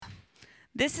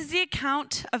This is the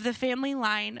account of the family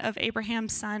line of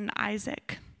Abraham's son,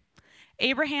 Isaac.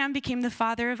 Abraham became the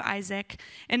father of Isaac,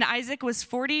 and Isaac was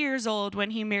 40 years old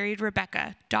when he married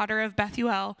Rebekah, daughter of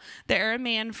Bethuel, the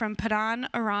Aramean from Paddan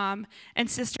Aram,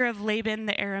 and sister of Laban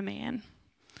the Aramean.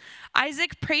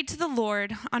 Isaac prayed to the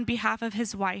Lord on behalf of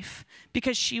his wife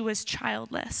because she was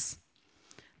childless.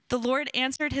 The Lord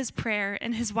answered his prayer,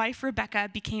 and his wife Rebekah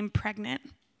became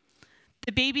pregnant.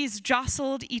 The babies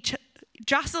jostled each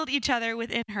other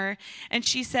within her, and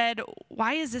she said,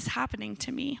 "Why is this happening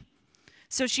to me?"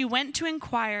 So she went to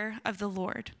inquire of the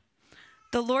Lord.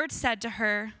 The Lord said to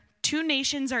her, "Two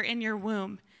nations are in your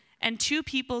womb, and two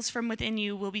peoples from within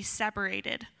you will be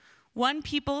separated. One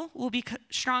people will be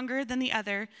stronger than the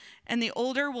other, and the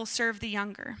older will serve the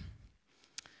younger."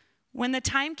 When the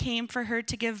time came for her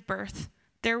to give birth,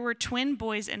 there were twin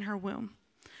boys in her womb.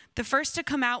 The first to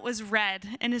come out was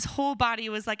red, and his whole body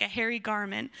was like a hairy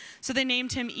garment, so they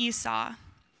named him Esau.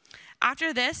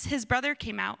 After this, his brother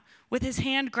came out, with his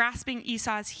hand grasping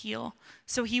Esau's heel,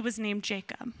 so he was named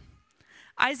Jacob.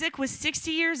 Isaac was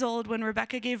 60 years old when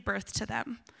Rebekah gave birth to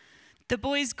them. The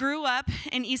boys grew up,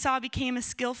 and Esau became a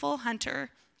skillful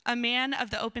hunter, a man of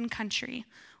the open country,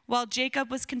 while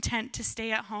Jacob was content to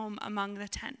stay at home among the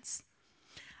tents.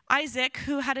 Isaac,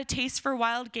 who had a taste for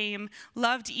wild game,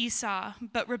 loved Esau,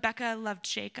 but Rebekah loved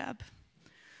Jacob.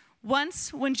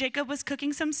 Once, when Jacob was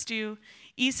cooking some stew,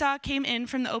 Esau came in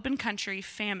from the open country,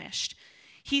 famished.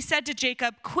 He said to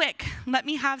Jacob, "Quick, let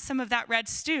me have some of that red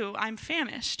stew. I'm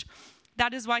famished."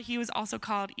 That is why he was also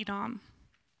called Edom.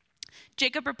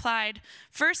 Jacob replied,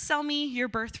 "First sell me your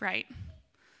birthright."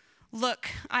 "Look,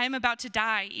 I am about to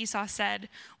die," Esau said.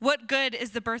 "What good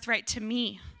is the birthright to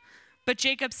me?" But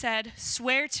Jacob said,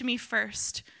 "Swear to me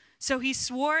first." So he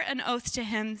swore an oath to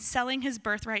him, selling his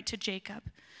birthright to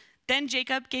Jacob. Then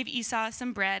Jacob gave Esau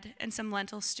some bread and some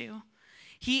lentil stew.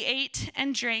 He ate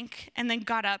and drank and then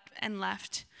got up and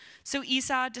left. So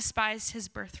Esau despised his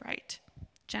birthright.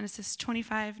 Genesis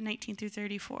 25:19 through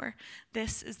 34.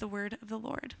 This is the word of the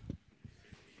Lord.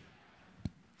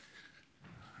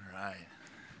 All right.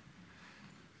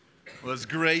 Well, it's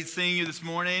great seeing you this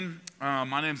morning.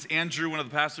 My name's Andrew, one of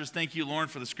the pastors. Thank you, Lauren,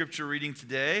 for the scripture reading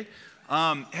today.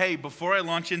 Hey, before I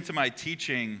launch into my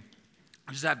teaching,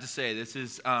 I just have to say this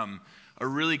is a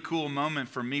really cool moment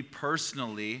for me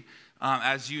personally.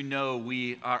 As you know,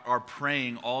 we are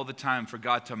praying all the time for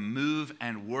God to move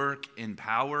and work in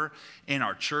power in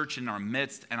our church, in our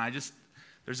midst. And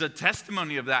there's a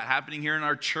testimony of that happening here in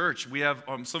our church. We have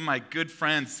some of my good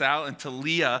friends, Sal and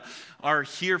Talia, are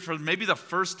here for maybe the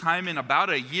first time in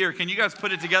about a year. Can you guys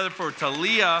put it together for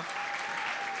Talia?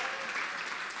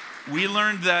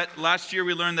 Last year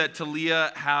we learned that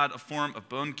Talia had a form of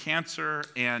bone cancer,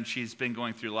 and she's been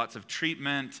going through lots of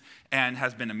treatment and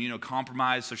has been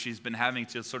immunocompromised, so she's been having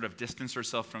to sort of distance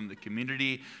herself from the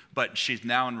community, but she's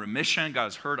now in remission. God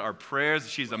has heard our prayers.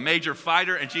 She's a major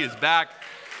fighter, and she is back.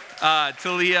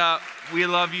 Talia, we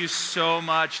love you so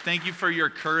much. Thank you for your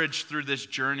courage through this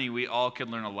journey. We all could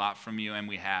learn a lot from you, and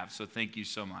we have, so thank you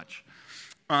so much.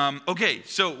 Okay,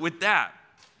 so with that,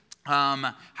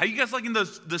 how are you guys liking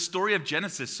the story of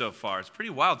Genesis so far? It's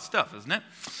pretty wild stuff, isn't it?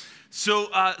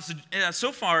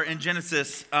 So far in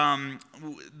Genesis,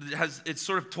 it's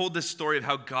sort of told this story of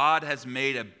how God has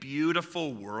made a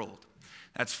beautiful world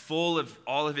that's full of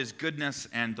all of his goodness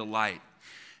and delight.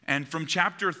 And from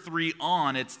chapter 3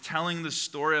 on, it's telling the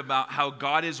story about how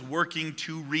God is working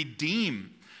to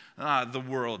redeem the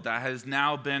world that has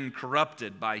now been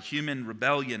corrupted by human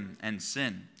rebellion and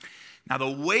sin. Now, the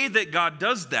way that God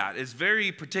does that is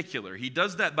very particular. He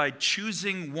does that by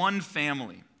choosing one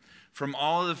family from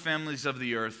all of the families of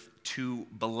the earth to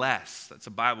bless. That's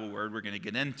a Bible word we're going to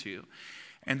get into.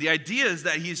 And the idea is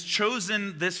that he's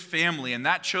chosen this family, and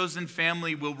that chosen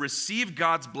family will receive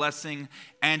God's blessing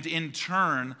and in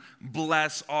turn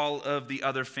bless all of the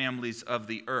other families of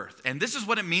the earth. And this is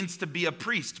what it means to be a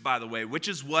priest, by the way, which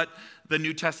is what the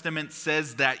New Testament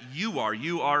says that you are.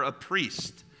 You are a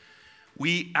priest.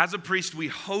 As a priest, we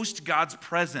host God's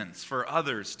presence for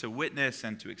others to witness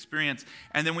and to experience,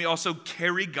 and then we also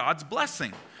carry God's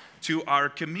blessing to our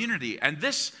community. And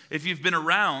this, if you've been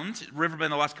around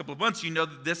Riverbend the last couple of months, you know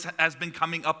that this has been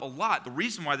coming up a lot. The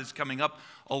reason why this is coming up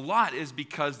a lot is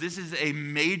because this is a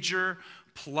major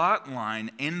plot line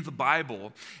in the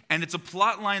Bible, and it's a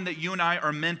plot line that you and I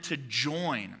are meant to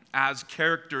join as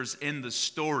characters in the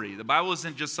story. The Bible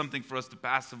isn't just something for us to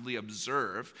passively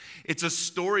observe. It's a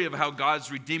story of how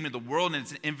God's redeeming the world, and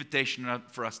it's an invitation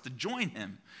for us to join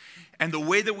him. And the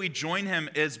way that we join him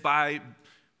is by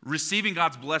receiving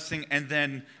God's blessing, and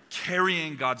then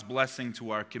carrying God's blessing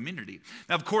to our community.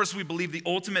 Now, of course, we believe the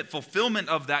ultimate fulfillment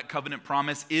of that covenant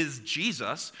promise is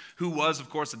Jesus, who was, of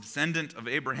course, a descendant of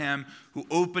Abraham, who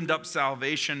opened up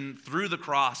salvation through the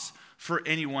cross for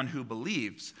anyone who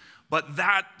believes. But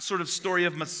that sort of story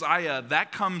of Messiah,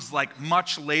 that comes like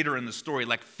much later in the story,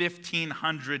 like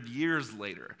 1,500 years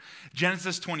later.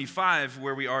 Genesis 25,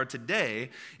 where we are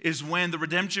today, is when the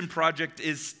redemption project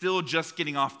is still just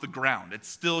getting off the ground. It's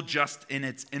still just in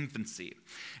its infancy.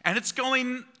 And it's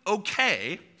going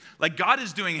okay. Like God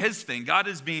is doing his thing. God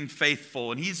is being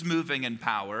faithful and he's moving in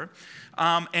power.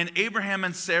 And Abraham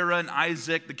and Sarah and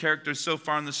Isaac, the characters so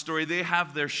far in the story, they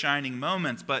have their shining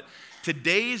moments. But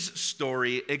today's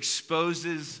story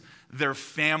exposes their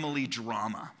family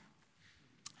drama.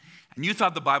 And you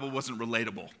thought the Bible wasn't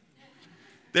relatable.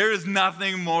 There is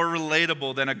nothing more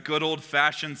relatable than a good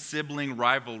old-fashioned sibling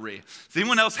rivalry. Is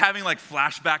anyone else having like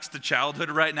flashbacks to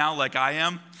childhood right now like I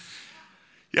am?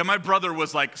 Yeah, my brother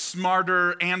was like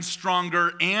smarter and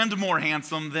stronger and more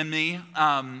handsome than me.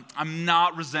 I'm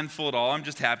not resentful at all. I'm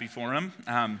just happy for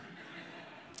him.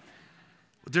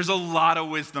 There's a lot of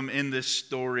wisdom in this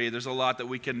story. There's a lot that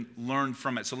we can learn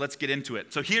from it. So let's get into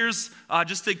it. So here's,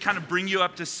 just to kind of bring you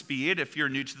up to speed, if you're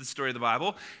new to the story of the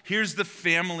Bible, here's the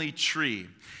family tree.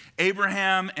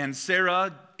 Abraham and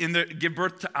Sarah give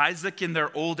birth to Isaac in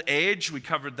their old age. We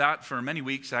covered that for many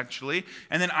weeks, actually.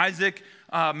 And then Isaac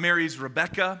marries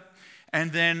Rebekah.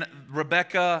 And then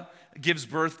Rebekah gives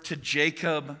birth to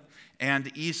Jacob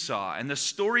and Esau. And the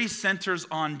story centers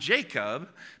on Jacob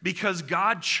because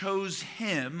God chose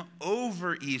him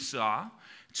over Esau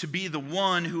to be the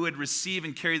one who would receive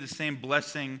and carry the same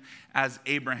blessing as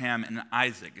Abraham and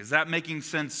Isaac. Is that making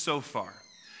sense so far?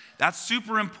 That's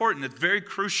super important. It's very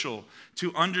crucial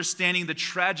to understanding the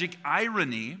tragic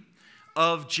irony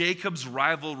of Jacob's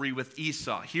rivalry with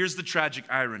Esau. Here's the tragic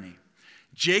irony.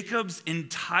 Jacob's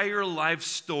entire life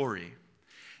story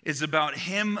is about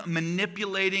him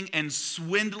manipulating and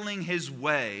swindling his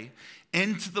way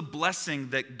into the blessing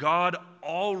that God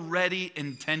already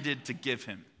intended to give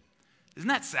him. Isn't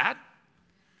that sad?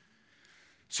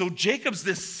 So Jacob's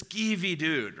this skeevy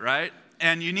dude, right?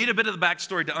 And you need a bit of the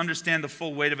backstory to understand the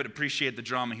full weight of it, appreciate the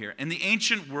drama here. In the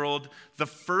ancient world, the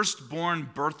firstborn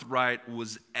birthright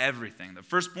was everything. The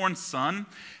firstborn son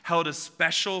held a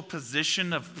special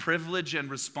position of privilege and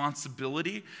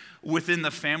responsibility within the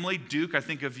family. Duke, I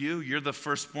think of you. You're the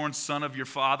firstborn son of your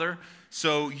father.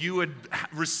 So you would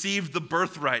receive the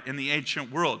birthright in the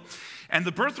ancient world. And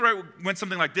the birthright went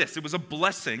something like this. It was a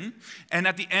blessing. And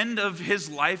at the end of his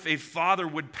life, a father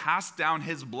would pass down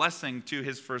his blessing to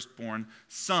his firstborn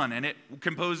son. And it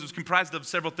was comprised of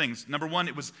several things. Number one,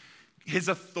 it was his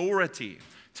authority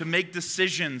to make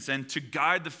decisions and to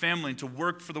guide the family and to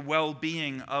work for the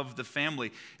well-being of the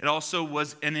family. It also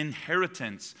was an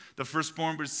inheritance. The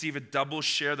firstborn would receive a double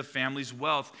share of the family's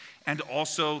wealth. And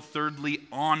also, thirdly,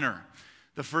 honor.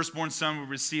 The firstborn son would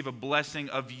receive a blessing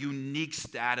of unique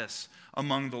status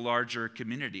among the larger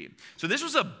community. So this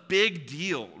was a big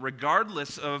deal,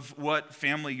 regardless of what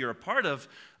family you're a part of.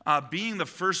 Being the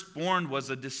firstborn was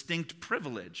a distinct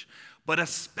privilege. But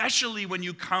especially when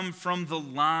you come from the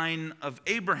line of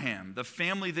Abraham, the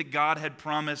family that God had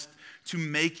promised to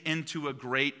make into a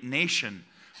great nation.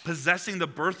 Possessing the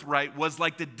birthright was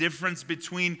like the difference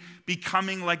between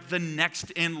becoming like the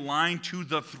next in line to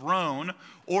the throne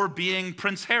or being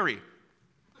Prince Harry.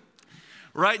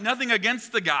 Right? Nothing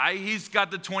against the guy. He's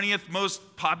got the 20th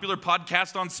most popular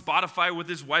podcast on Spotify with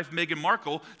his wife, Meghan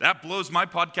Markle. That blows my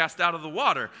podcast out of the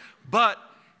water. But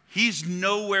he's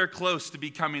nowhere close to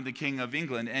becoming the King of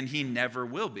England, and he never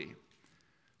will be.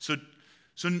 So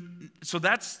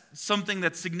that's something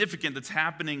that's significant that's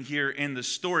happening here in the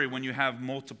story when you have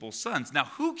multiple sons. Now,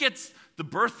 who gets the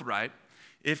birthright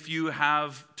if you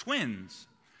have twins?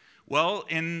 Well,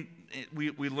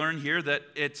 we learn here that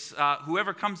it's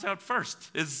whoever comes out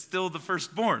first is still the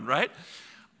firstborn, right?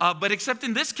 But except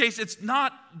in this case, it's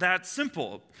not that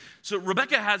simple. So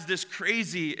Rebekah has this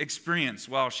crazy experience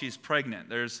while she's pregnant.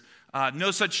 There's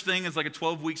no such thing as like a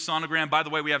 12-week sonogram. By the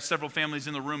way, we have several families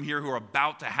in the room here who are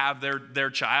about to have their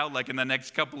child like in the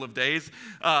next couple of days.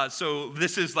 So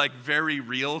this is like very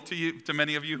real to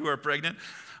many of you who are pregnant.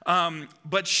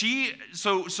 But she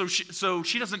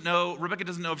doesn't know, Rebekah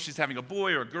doesn't know if she's having a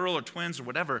boy or a girl or twins or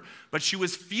whatever, but she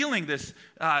was feeling this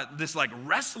like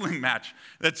wrestling match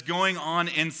that's going on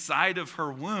inside of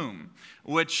her womb,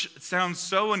 which sounds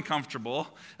so uncomfortable.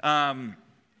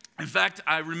 In fact,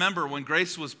 I remember when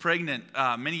Grace was pregnant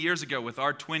many years ago with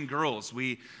our twin girls,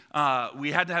 we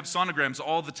we had to have sonograms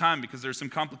all the time because there's some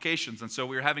complications. And so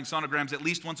we were having sonograms at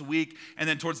least once a week. And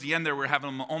then towards the end there, we were having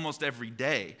them almost every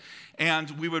day.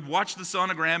 And we would watch the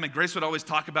sonogram, and Grace would always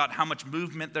talk about how much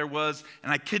movement there was.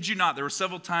 And I kid you not, there were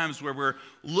several times where we're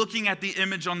looking at the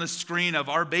image on the screen of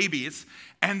our babies,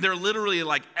 and they're literally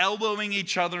like elbowing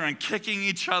each other and kicking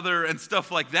each other and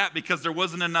stuff like that because there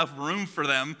wasn't enough room for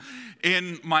them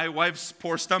in my wife's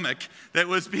poor stomach that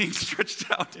was being stretched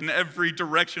out in every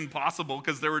direction possible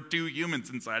because there were 2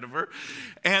 humans inside of her.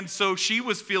 And so she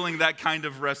was feeling that kind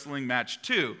of wrestling match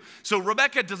too. So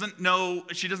Rebecca doesn't know,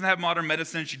 she doesn't have modern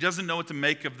medicine, she doesn't know what to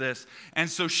make of this. And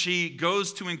so she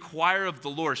goes to inquire of the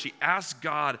Lord. She asks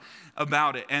God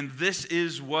about it. And this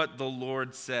is what the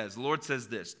Lord says. The Lord says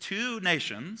this: 2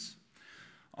 nations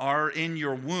are in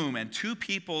your womb, and 2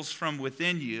 peoples from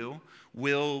within you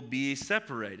will be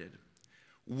separated.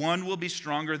 One will be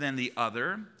stronger than the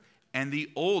other, and the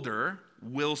older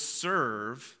will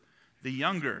serve the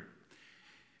younger.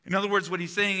 In other words, what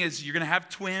he's saying is you're going to have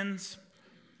twins.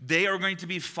 They are going to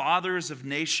be fathers of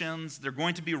nations. They're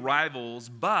going to be rivals,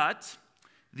 but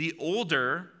the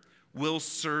older will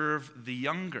serve the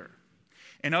younger.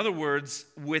 In other words,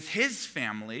 with his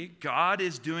family, God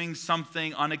is doing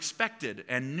something unexpected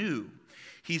and new.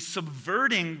 He's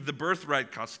subverting the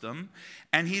birthright custom,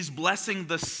 and he's blessing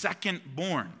the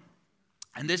second-born.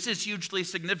 And this is hugely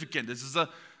significant. This is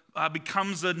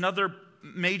becomes another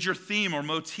major theme or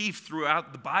motif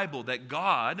throughout the Bible, that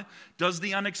God does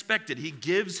the unexpected. He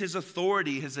gives his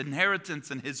authority, his inheritance,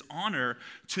 and his honor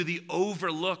to the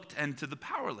overlooked and to the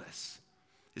powerless.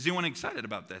 Is anyone excited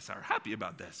about this or happy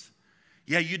about this?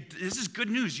 Yeah, this is good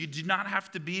news. You do not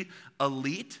have to be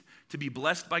elite to be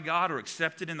blessed by God or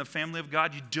accepted in the family of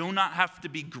God. You do not have to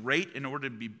be great in order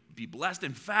to be blessed.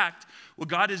 In fact, what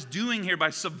God is doing here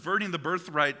by subverting the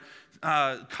birthright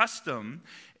custom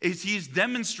is he's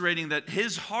demonstrating that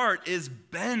his heart is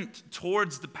bent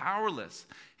towards the powerless.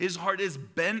 His heart is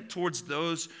bent towards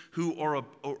those who are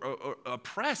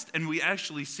oppressed. And we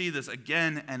actually see this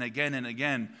again and again and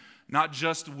again, not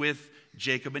just with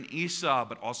Jacob and Esau,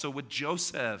 but also with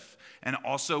Joseph, and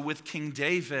also with King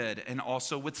David, and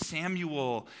also with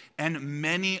Samuel, and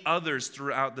many others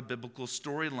throughout the biblical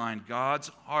storyline. God's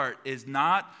heart is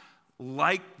not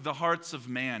like the hearts of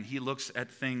man. He looks at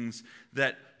things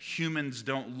that humans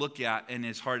don't look at, and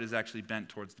his heart is actually bent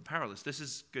towards the powerless. This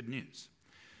is good news.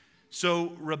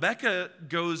 So Rebecca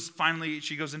goes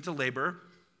into labor,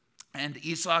 and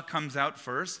Esau comes out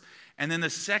first, and then the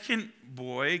second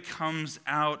boy comes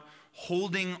out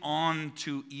holding on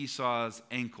to Esau's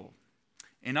ankle.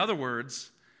 In other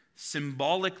words,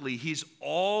 symbolically, he's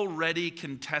already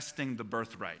contesting the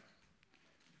birthright.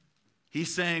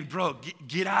 He's saying, bro,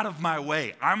 get out of my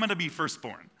way. I'm going to be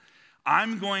firstborn.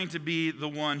 I'm going to be the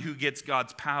one who gets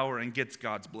God's power and gets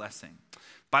God's blessing.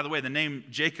 By the way, the name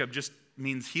Jacob just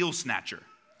means heel snatcher.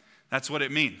 That's what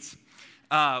it means.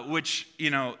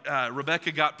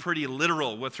 Rebecca got pretty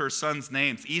literal with her son's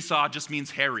names. Esau just means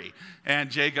hairy, and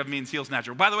Jacob means heel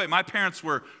snatcher. By the way, my parents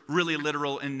were really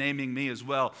literal in naming me as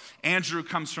well. Andrew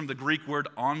comes from the Greek word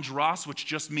andros, which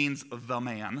just means the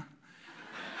man,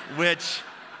 which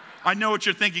I know what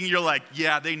you're thinking. You're like,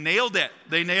 yeah, they nailed it.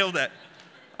 They nailed it.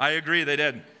 I agree, they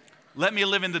did. Let me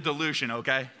live in the delusion,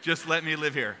 okay? Just let me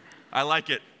live here. I like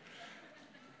it.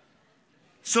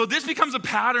 So this becomes a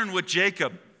pattern with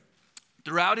Jacob.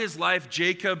 Throughout his life,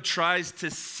 Jacob tries to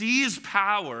seize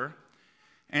power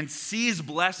and seize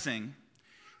blessing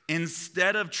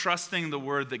instead of trusting the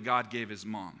word that God gave his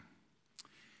mom.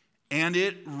 And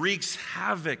it wreaks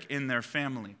havoc in their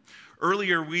family.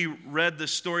 Earlier, we read the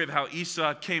story of how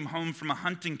Esau came home from a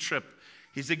hunting trip.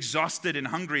 He's exhausted and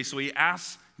hungry, so he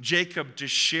asks Jacob to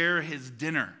share his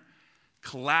dinner.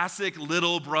 Classic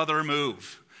little brother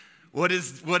move. What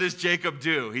does Jacob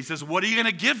do? He says, what are you going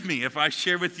to give me if I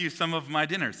share with you some of my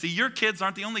dinner? See, your kids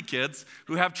aren't the only kids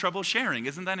who have trouble sharing.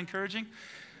 Isn't that encouraging?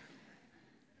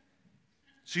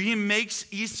 So he makes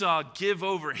Esau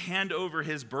hand over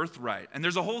his birthright. And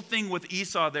there's a whole thing with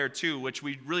Esau there too, which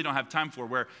we really don't have time for,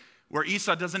 where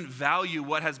Esau doesn't value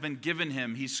what has been given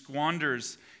him. He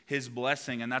squanders his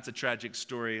blessing, and that's a tragic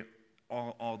story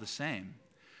all the same.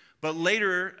 But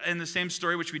later in the same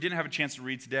story, which we didn't have a chance to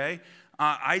read today,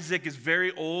 Isaac is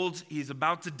very old. He's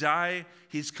about to die.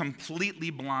 He's completely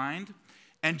blind.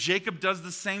 And Jacob does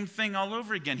the same thing all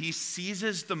over again. He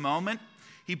seizes the moment.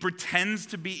 He pretends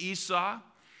to be Esau.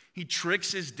 He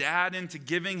tricks his dad into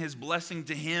giving his blessing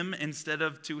to him instead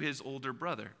of to his older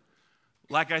brother.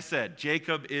 Like I said,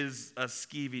 Jacob is a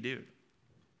skeevy dude.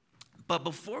 But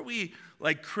before we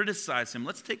criticize him,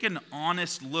 let's take an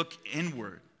honest look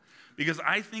inward. Because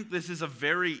I think this is a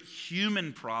very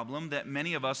human problem that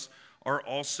many of us are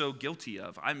also guilty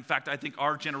of. In fact, I think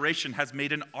our generation has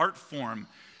made an art form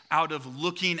out of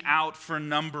looking out for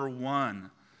number one.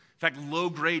 In fact,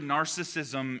 low-grade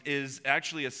narcissism is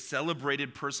actually a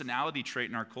celebrated personality trait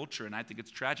in our culture, and I think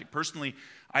it's tragic. Personally,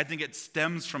 I think it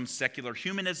stems from secular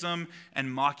humanism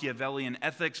and Machiavellian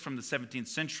ethics from the 17th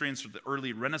century and sort of the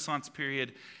early Renaissance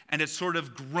period, and it's sort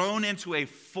of grown into a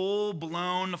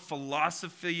full-blown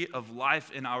philosophy of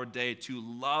life in our day to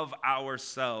love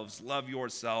ourselves, love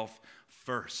yourself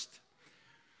first.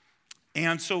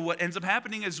 And so what ends up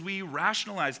happening is we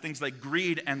rationalize things like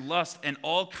greed and lust and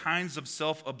all kinds of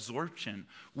self-absorption,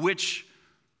 which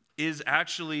is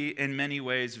actually in many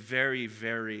ways very,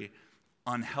 very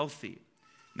unhealthy.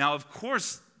 Now, of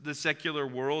course, the secular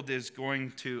world is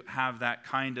going to have that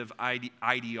kind of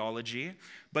ideology,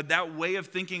 but that way of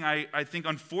thinking, I think,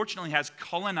 unfortunately, has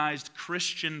colonized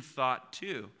Christian thought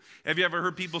too. Have you ever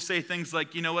heard people say things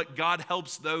like, you know what, God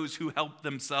helps those who help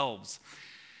themselves?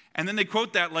 And then they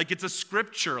quote that like it's a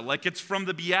scripture, like it's from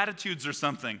the Beatitudes or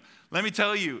something. Let me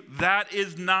tell you, that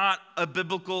is not a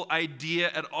biblical idea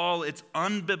at all. It's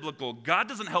unbiblical. God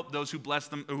doesn't help those who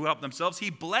help themselves. He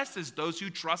blesses those who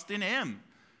trust in him.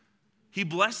 He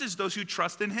blesses those who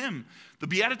trust in him. The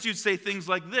Beatitudes say things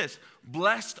like this: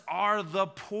 blessed are the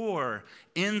poor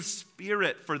in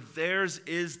spirit, for theirs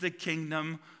is the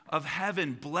kingdom of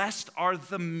heaven. Blessed are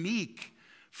the meek,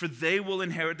 for they will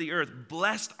inherit the earth.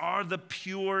 Blessed are the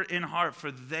pure in heart, for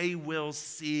they will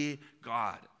see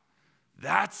God.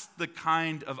 That's the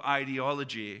kind of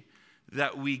ideology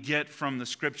that we get from the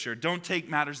scripture. Don't take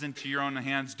matters into your own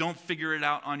hands. Don't figure it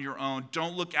out on your own.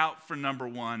 Don't look out for number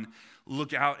one.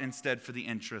 Look out instead for the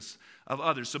interests of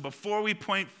others. So before we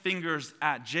point fingers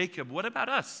at Jacob, what about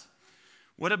us?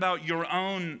 What about your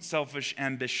own selfish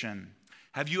ambition?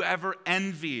 Have you ever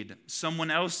envied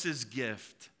someone else's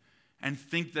gift and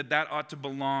think that that ought to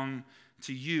belong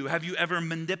to you? Have you ever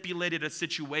manipulated a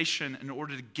situation in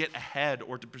order to get ahead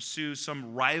or to pursue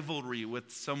some rivalry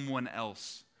with someone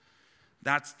else?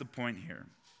 That's the point here.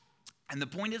 And the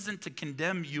point isn't to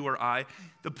condemn you or I.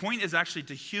 The point is actually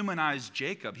to humanize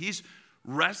Jacob. He's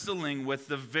wrestling with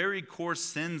the very core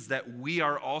sins that we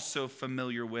are also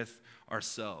familiar with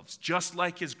ourselves. Just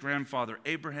like his grandfather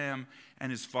Abraham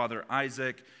and his father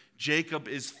Isaac, Jacob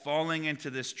is falling into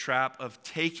this trap of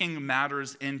taking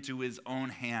matters into his own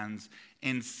hands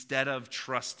instead of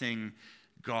trusting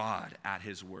God at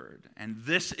his word. And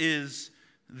this is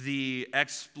the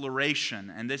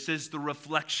exploration, and this is the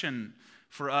reflection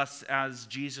for us as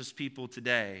Jesus people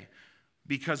today,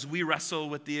 because we wrestle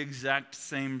with the exact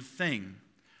same thing.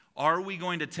 Are we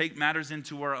going to take matters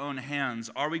into our own hands?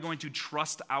 Are we going to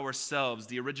trust ourselves,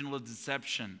 the original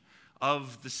deception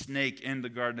of the snake in the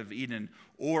Garden of Eden,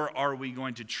 or are we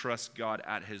going to trust God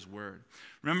at his word?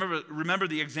 Remember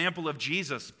the example of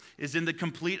Jesus is in the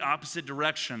complete opposite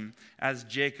direction as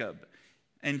Jacob.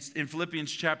 And in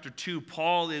Philippians chapter 2,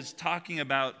 Paul is talking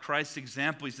about Christ's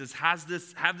example. He says, have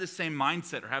this same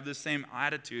mindset or have this same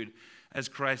attitude as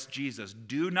Christ Jesus.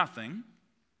 Do nothing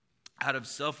out of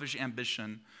selfish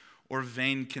ambition or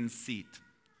vain conceit.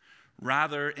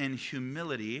 Rather, in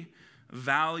humility,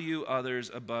 value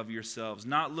others above yourselves,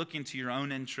 not looking to your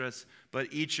own interests,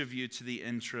 but each of you to the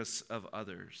interests of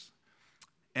others.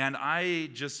 And I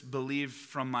just believe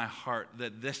from my heart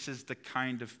that this is the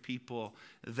kind of people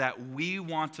that we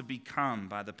want to become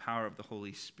by the power of the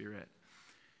Holy Spirit.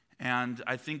 And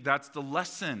I think that's the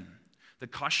lesson, the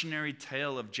cautionary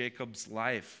tale of Jacob's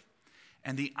life.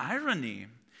 And the irony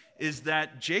is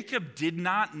that Jacob did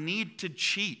not need to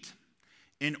cheat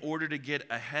in order to get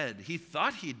ahead. He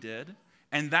thought he did,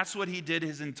 and that's what he did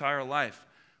his entire life.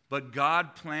 But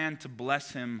God planned to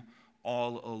bless him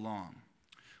all along.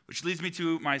 Which leads me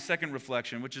to my second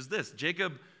reflection, which is this.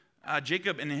 Jacob,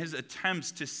 in his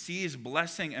attempts to seize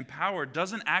blessing and power,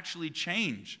 doesn't actually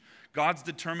change God's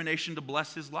determination to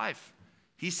bless his life.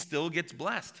 He still gets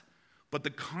blessed. But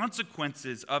the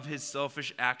consequences of his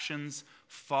selfish actions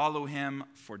follow him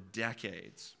for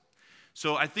decades.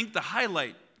 So I think the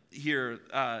highlight here,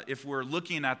 if we're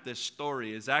looking at this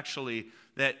story, is actually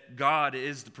that God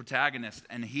is the protagonist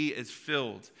and he is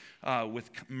filled with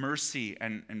mercy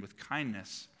and with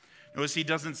kindness. Notice he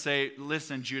doesn't say,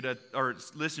 listen, Jacob,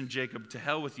 to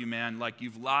hell with you, man, like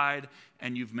you've lied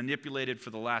and you've manipulated for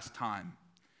the last time.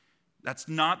 That's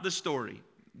not the story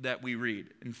that we read.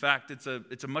 In fact, it's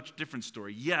a much different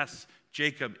story. Yes,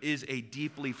 Jacob is a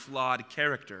deeply flawed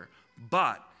character,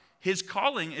 but his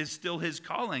calling is still his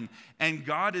calling, and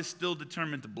God is still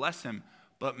determined to bless him.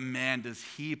 But man, does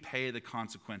he pay the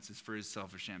consequences for his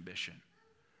selfish ambition.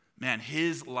 Man,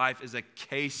 his life is a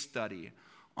case study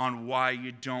on why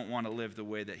you don't want to live the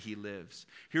way that he lives.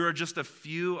 Here are just a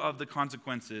few of the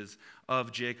consequences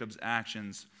of Jacob's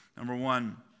actions. Number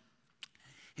one,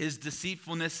 his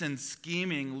deceitfulness and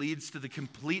scheming leads to the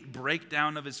complete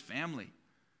breakdown of his family.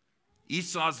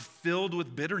 Esau's filled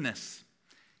with bitterness.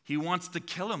 He wants to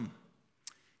kill him.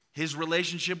 His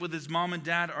relationship with his mom and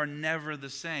dad are never the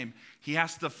same. He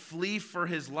has to flee for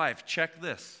his life. Check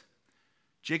this.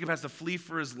 Jacob has to flee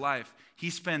for his life. He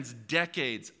spends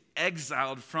decades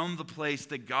exiled from the place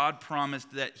that God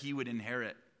promised that he would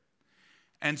inherit.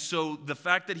 And so the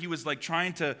fact that he was like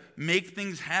trying to make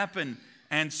things happen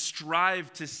and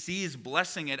strive to seize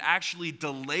blessing, it actually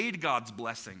delayed God's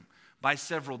blessing by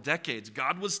several decades.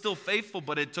 God was still faithful,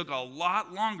 but it took a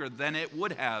lot longer than it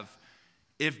would have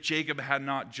if Jacob had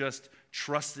not just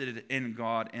trusted in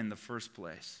God in the first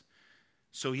place.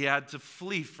 So he had to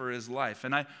flee for his life.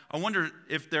 And I wonder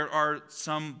if there are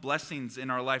some blessings in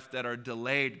our life that are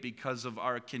delayed because of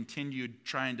our continued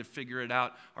trying to figure it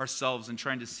out ourselves and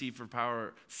trying to seize for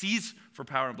power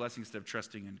and blessing instead of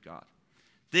trusting in God.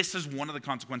 This is one of the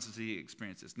consequences he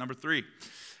experiences. Number 3,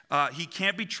 he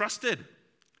can't be trusted.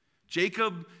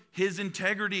 Jacob, his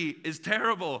integrity is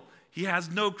terrible. He has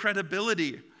no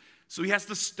credibility. So he has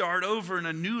to start over in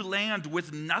a new land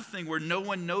with nothing, where no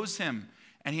one knows him,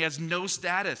 and he has no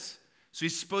status. So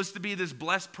he's supposed to be this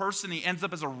blessed person. He ends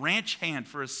up as a ranch hand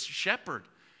for a shepherd,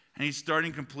 and he's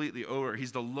starting completely over.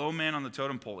 He's the low man on the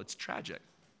totem pole. It's tragic.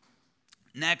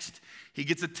 Next, he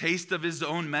gets a taste of his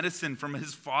own medicine from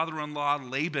his father-in-law,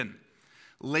 Laban.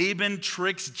 Laban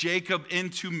tricks Jacob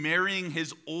into marrying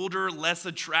his older, less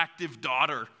attractive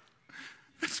daughter.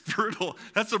 That's brutal.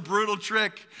 That's a brutal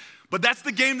trick. But that's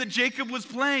the game that Jacob was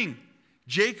playing.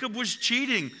 Jacob was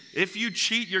cheating. If you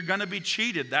cheat, you're going to be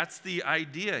cheated. That's the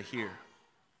idea here.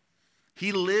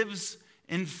 He lives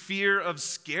in fear of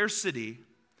scarcity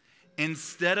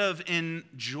instead of in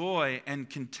joy and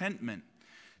contentment.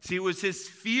 See, it was his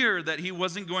fear that he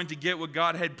wasn't going to get what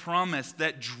God had promised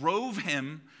that drove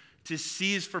him to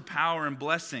seize for power and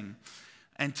blessing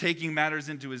and taking matters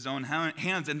into his own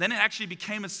hands. And then it actually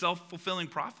became a self-fulfilling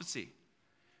prophecy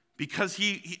because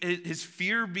his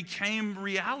fear became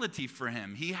reality for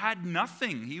him. He had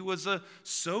nothing. He was a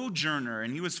sojourner,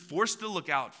 and he was forced to look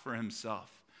out for himself.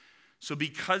 So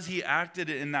because he acted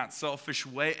in that selfish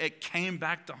way, it came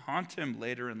back to haunt him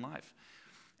later in life.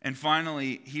 And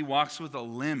finally, he walks with a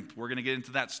limp. We're going to get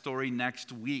into that story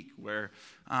next week where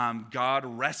God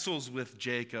wrestles with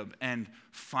Jacob and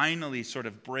finally sort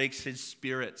of breaks his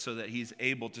spirit so that he's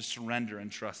able to surrender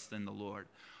and trust in the Lord.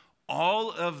 All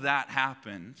of that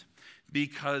happened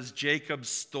because Jacob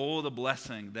stole the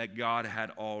blessing that God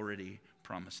had already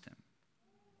promised him.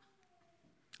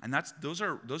 And those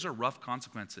are rough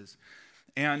consequences.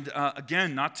 And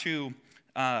again, not to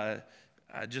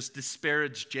just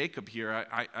disparage Jacob here.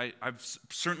 I've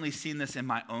certainly seen this in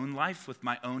my own life with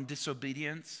my own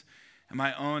disobedience and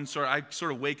my own I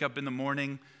sort of wake up in the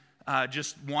morning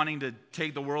just wanting to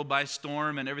take the world by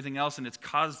storm and everything else, and it's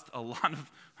caused a lot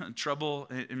of trouble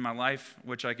in my life,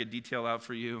 which I could detail out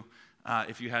for you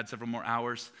if you had several more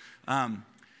hours.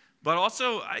 But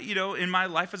also, in my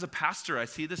life as a pastor, I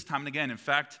see this time and again. In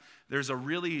fact, there's a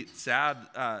really sad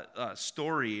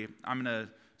story. I'm going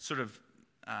to sort of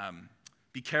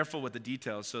be careful with the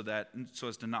details so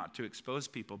as to not to expose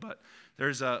people. But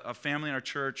there's a family in our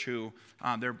church who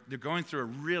they're going through a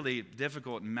really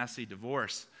difficult and messy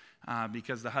divorce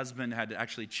because the husband had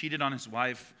actually cheated on his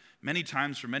wife many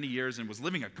times for many years and was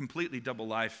living a completely double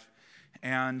life.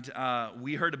 And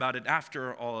we heard about it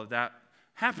after all of that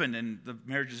happened, and the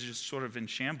marriage is just sort of in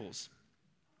shambles.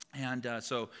 And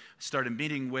so I started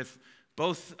meeting with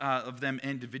both of them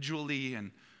individually,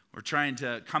 and we're trying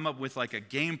to come up with like a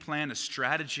game plan, a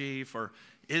strategy for,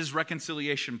 is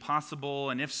reconciliation possible?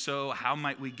 And if so, how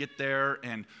might we get there?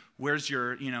 And where's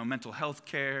your mental health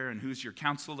care? And who's your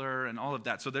counselor? And all of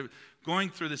that. So they're going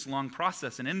through this long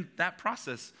process. And in that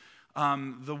process,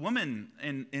 the woman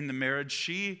in the marriage,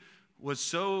 she was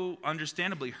so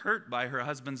understandably hurt by her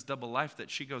husband's double life that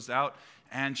she goes out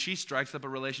and she strikes up a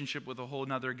relationship with a whole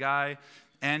nother guy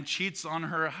and cheats on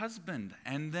her husband.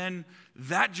 And then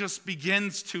that just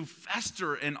begins to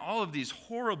fester in all of these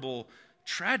horrible,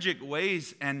 tragic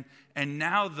ways. And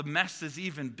now the mess is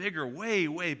even bigger, way,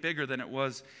 way bigger than it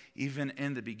was even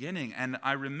in the beginning. And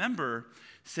I remember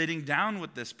sitting down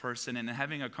with this person and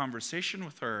having a conversation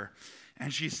with her.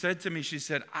 And she said to me,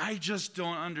 I just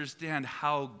don't understand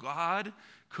how God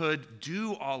could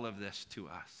do all of this to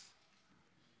us.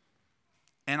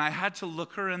 And I had to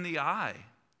look her in the eye.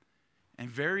 And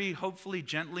very hopefully,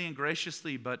 gently and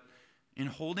graciously, but in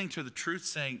holding to the truth,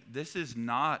 saying, this is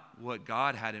not what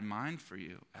God had in mind for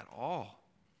you at all.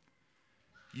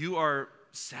 you are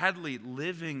sadly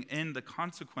living in the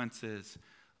consequences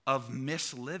of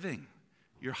misliving.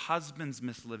 Your husband's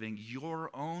misliving, your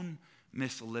own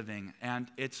misliving, and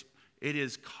it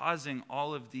is causing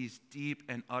all of these deep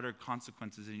and utter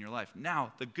consequences in your life.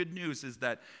 Now, the good news is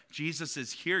that Jesus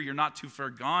is here. You're not too far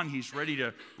gone. He's ready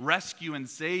to rescue and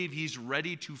save. He's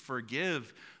ready to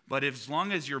forgive. But as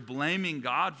long as you're blaming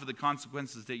God for the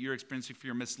consequences that you're experiencing for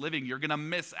your misliving, you're going to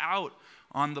miss out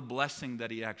on the blessing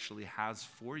that he actually has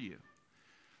for you.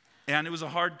 And it was a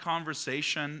hard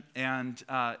conversation, and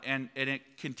it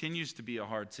continues to be a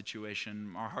hard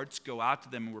situation. Our hearts go out to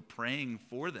them, and we're praying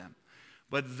for them.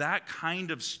 But that kind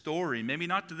of story, maybe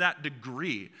not to that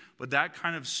degree, but that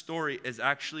kind of story is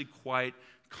actually quite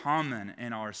common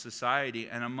in our society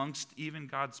and amongst even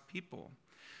God's people.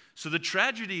 So the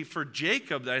tragedy for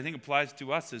Jacob that I think applies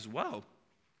to us as well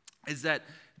is that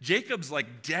Jacob's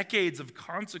decades of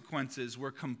consequences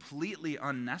were completely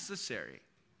unnecessary.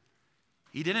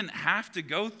 He didn't have to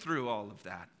go through all of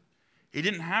that. He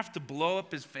didn't have to blow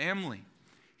up his family.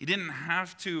 He didn't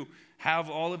have to have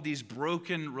all of these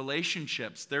broken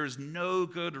relationships. There's no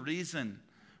good reason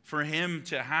for him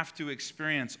to have to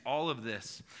experience all of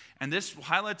this. And this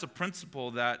highlights a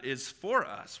principle that is for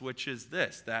us, which is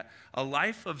this, that a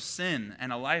life of sin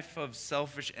and a life of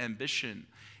selfish ambition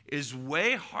is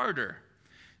way harder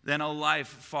than a life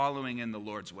following in the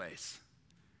Lord's ways.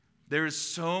 There is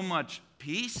so much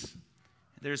peace,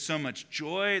 there's so much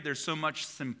joy, there's so much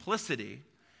simplicity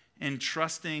in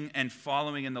trusting and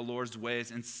following in the Lord's ways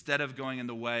instead of going in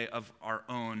the way of our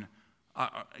own,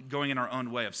 going in our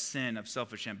own way of sin, of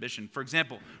selfish ambition. For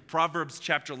example, Proverbs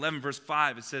chapter 11, verse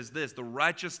 5, it says this, the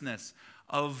righteousness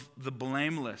of the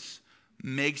blameless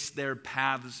makes their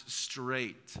paths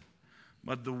straight,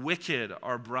 but the wicked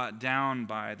are brought down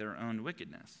by their own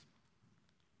wickedness.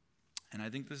 And I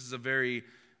think this is a very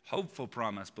hopeful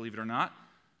promise, believe it or not.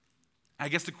 I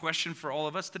guess the question for all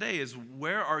of us today is,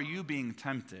 where are you being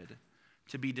tempted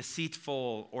to be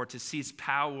deceitful or to seize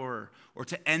power or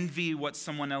to envy what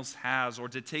someone else has or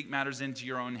to take matters into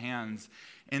your own hands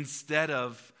instead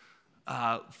of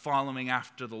following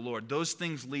after the Lord? Those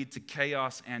things lead to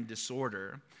chaos and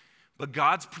disorder. But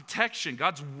God's protection,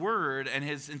 God's word and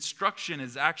his instruction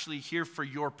is actually here for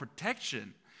your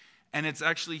protection. And it's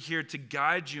actually here to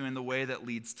guide you in the way that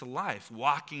leads to life.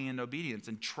 Walking in obedience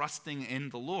and trusting in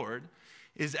the Lord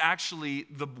is actually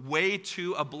the way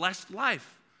to a blessed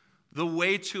life, the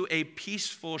way to a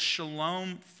peaceful,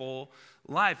 shalom-ful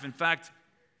life. In fact,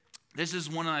 this is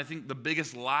one of, I think, the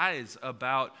biggest lies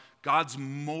about God's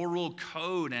moral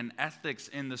code and ethics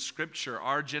in the scripture.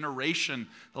 Our generation,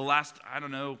 the last,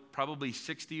 probably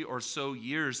 60 or so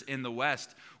years in the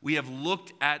West, we have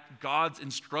looked at God's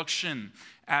instruction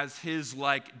as his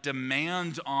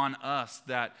demand on us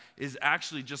that is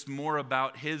actually just more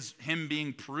about him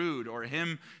being prude or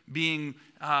him being,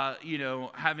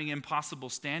 having impossible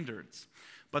standards.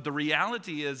 But the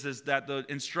reality is that the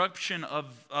instruction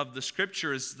of the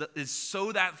scripture is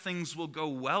so that things will go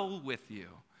well with you.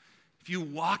 If you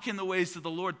walk in the ways of the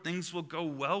Lord, things will go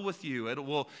well with you.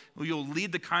 You'll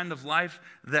lead the kind of life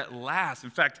that lasts.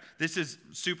 In fact, this is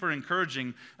super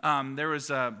encouraging.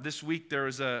 This week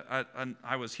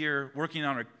I was here working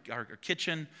on our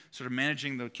kitchen, sort of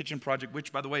managing the kitchen project,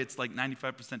 which, by the way, it's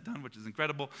 95% done, which is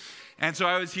incredible. And so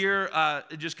I was here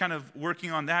just kind of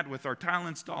working on that with our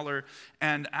tile installer.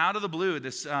 And out of the blue,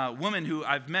 this woman who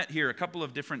I've met here a couple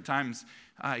of different times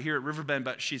here at Riverbend,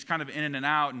 but she's kind of in and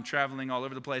out and traveling all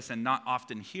over the place and not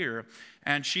often here.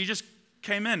 And she just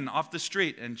came in off the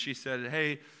street and she said,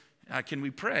 hey, can we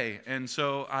pray? And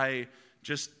so I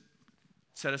just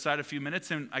set aside a few minutes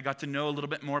and I got to know a little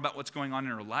bit more about what's going on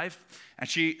in her life. And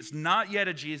she's not yet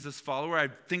a Jesus follower. I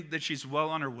think that she's well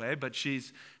on her way, but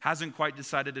hasn't quite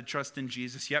decided to trust in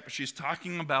Jesus yet. But she's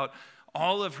talking about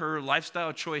all of her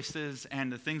lifestyle choices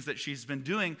and the things that she's been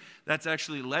doing that's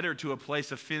actually led her to a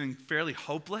place of feeling fairly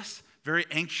hopeless, very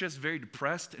anxious, very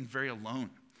depressed, and very alone.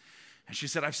 And she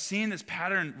said, I've seen this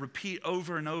pattern repeat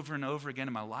over and over and over again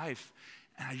in my life,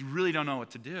 and I really don't know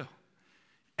what to do.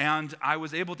 And I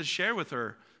was able to share with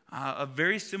her a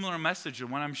very similar message to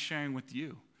what I'm sharing with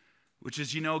you, which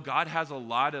is, God has a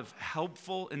lot of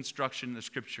helpful instruction in the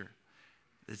scripture.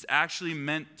 It's actually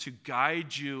meant to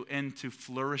guide you into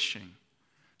flourishing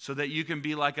so that you can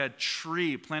be like a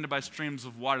tree planted by streams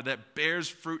of water that bears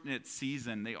fruit in its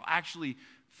season. They'll actually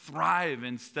thrive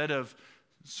instead of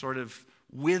sort of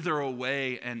wither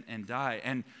away and die.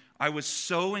 And I was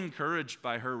so encouraged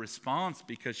by her response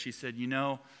because she said,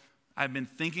 I've been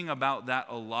thinking about that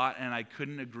a lot and I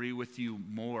couldn't agree with you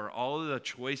more. All of the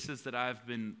choices that I've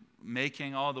been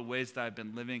making, all the ways that I've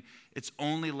been living, it's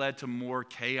only led to more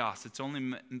chaos. It's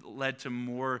only led to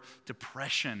more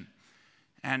depression.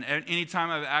 And anytime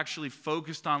I've actually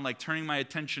focused on like turning my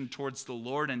attention towards the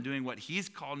Lord and doing what He's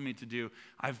called me to do,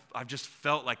 I've just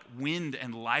felt like wind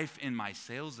and life in my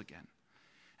sails again.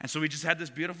 And so we just had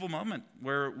this beautiful moment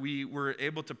where we were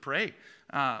able to pray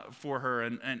for her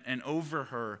and over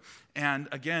her. And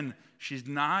again, she's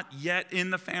not yet in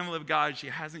the family of God. She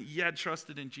hasn't yet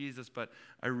trusted in Jesus, but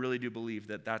I really do believe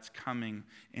that that's coming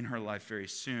in her life very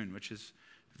soon, which is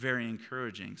very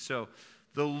encouraging. So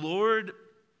the Lord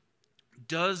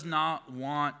does not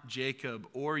want Jacob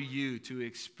or you to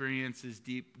experience this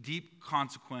deep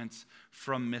consequence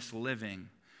from misliving.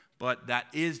 But that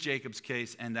is Jacob's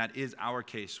case, and that is our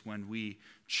case when we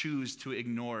choose to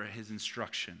ignore his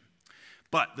instruction.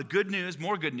 But the good news,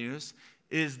 more good news,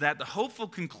 is that the hopeful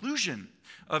conclusion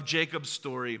of Jacob's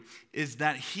story is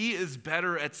that he is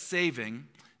better at saving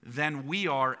than we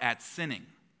are at sinning.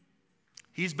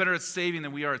 He's better at saving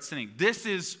than we are at sinning. This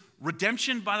is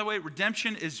redemption, by the way.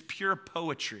 Redemption is pure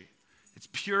poetry. It's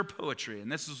pure poetry.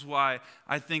 And this is why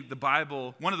I think the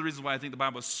Bible, one of the reasons why I think the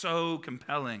Bible is so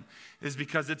compelling is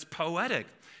because it's poetic.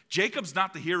 Jacob's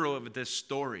not the hero of this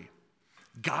story.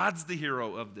 God's the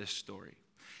hero of this story.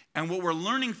 And what we're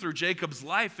learning through Jacob's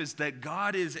life is that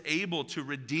God is able to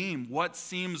redeem what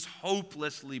seems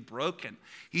hopelessly broken.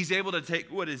 He's able to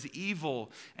take what is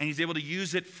evil and he's able to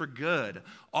use it for good.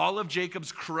 All of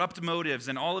Jacob's corrupt motives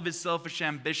and all of his selfish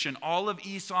ambition, all of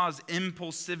Esau's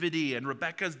impulsivity and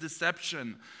Rebekah's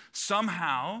deception,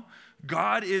 somehow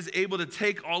God is able to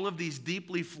take all of these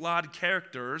deeply flawed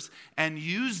characters and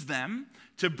use them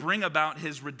to bring about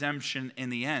his redemption in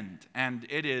the end. And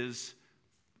it is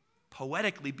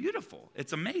poetically beautiful.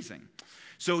 It's amazing.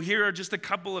 So here are just a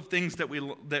couple of things that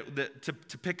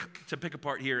to pick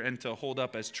apart here and to hold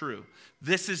up as true.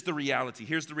 This is the reality.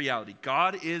 Here's the reality.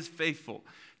 God is faithful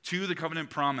to the covenant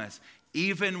promise,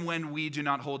 even when we do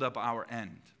not hold up our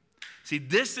end. See,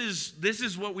 this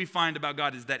is what we find about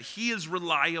God, is that he is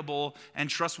reliable and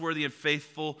trustworthy and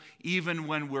faithful even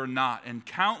when we're not. And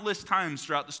countless times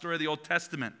throughout the story of the Old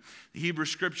Testament, the Hebrew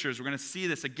Scriptures, we're going to see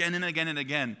this again and again and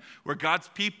again, where God's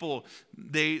people,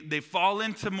 they fall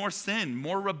into more sin,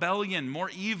 more rebellion, more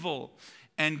evil,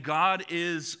 and God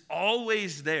is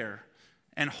always there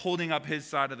and holding up his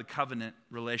side of the covenant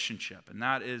relationship. And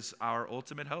that is our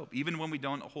ultimate hope. Even when we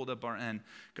don't hold up our end,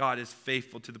 God is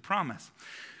faithful to the promise.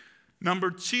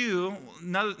 Number two,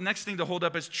 next thing to hold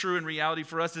up as true in reality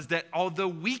for us is that although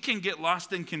we can get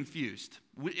lost and confused,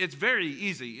 it's very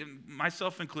easy,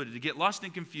 myself included, to get lost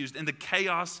and confused in the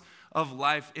chaos of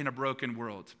life in a broken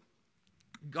world.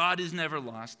 God is never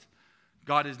lost.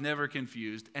 God is never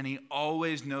confused, and he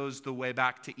always knows the way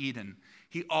back to Eden.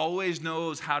 He always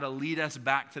knows how to lead us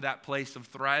back to that place of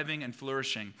thriving and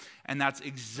flourishing, and that's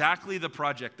exactly the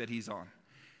project that he's on.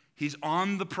 He's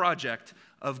on the project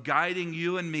of guiding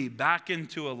you and me back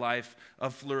into a life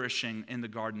of flourishing in the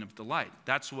garden of delight.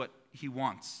 That's what he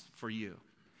wants for you.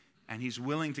 And he's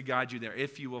willing to guide you there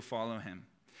if you will follow him.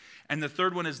 And the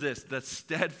third one is this: the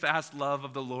steadfast love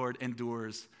of the Lord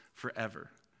endures forever.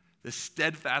 The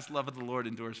steadfast love of the Lord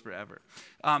endures forever.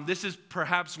 This is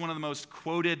perhaps one of the most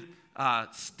quoted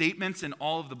statements in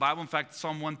all of the Bible. In fact,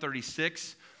 Psalm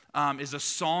 136 is a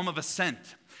psalm of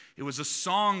ascent. It was a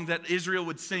song that Israel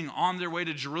would sing on their way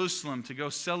to Jerusalem to go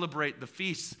celebrate the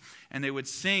feasts. And they would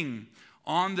sing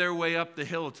on their way up the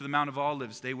hill to the Mount of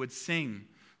Olives. They would sing,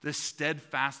 "The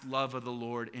steadfast love of the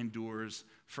Lord endures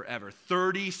forever."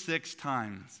 36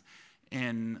 times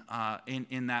in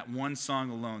that one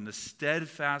song alone. The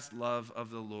steadfast love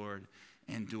of the Lord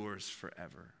endures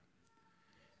forever.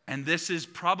 And this is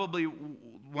probably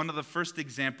one of the first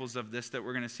examples of this that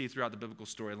we're going to see throughout the biblical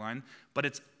storyline, but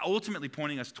it's ultimately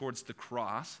pointing us towards the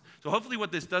cross. So hopefully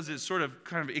what this does is sort of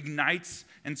kind of ignites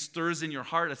and stirs in your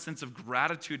heart a sense of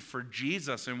gratitude for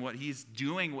Jesus and what he's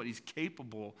doing, what he's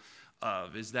capable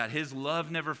of, is that his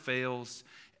love never fails,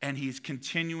 and he's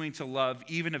continuing to love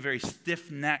even a very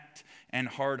stiff-necked and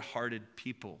hard-hearted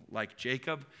people like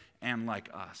Jacob and like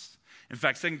us. In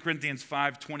fact, 2 Corinthians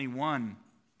 5:21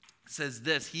 says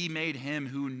this: "He made him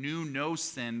who knew no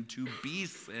sin to be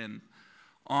sin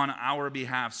on our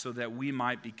behalf so that we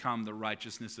might become the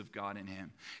righteousness of God in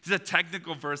him." This is a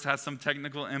technical verse, has some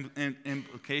technical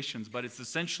implications, but it's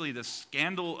essentially the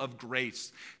scandal of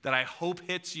grace that I hope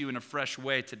hits you in a fresh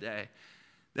way today.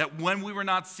 That when we were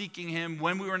not seeking him,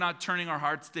 when we were not turning our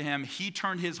hearts to him, he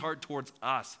turned his heart towards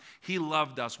us. He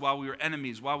loved us while we were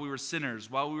enemies, while we were sinners,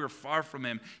 while we were far from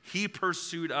him. He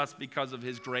pursued us because of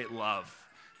his great love.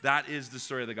 That is the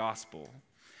story of the gospel.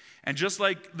 And just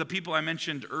like the people I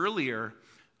mentioned earlier,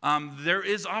 there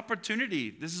is opportunity.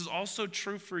 This is also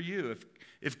true for you.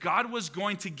 If God was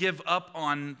going to give up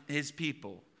on his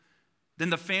people, then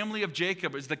the family of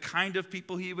Jacob is the kind of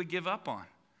people he would give up on.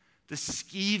 The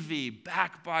skeevy,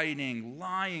 backbiting,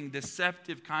 lying,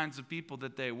 deceptive kinds of people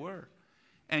that they were.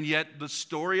 And yet the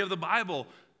story of the Bible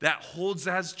that holds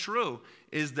as true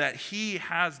is that he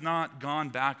has not gone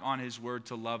back on his word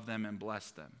to love them and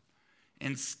bless them.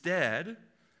 Instead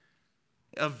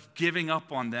of giving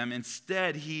up on them,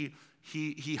 instead he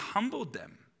humbled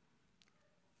them.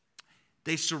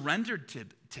 They surrendered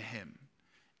to him,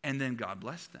 and then God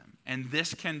blessed them. And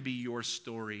this can be your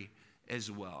story as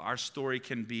well. Our story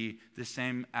can be the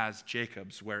same as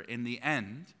Jacob's, where in the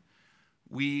end,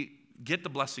 we get the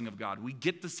blessing of God. We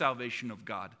get the salvation of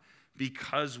God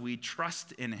because we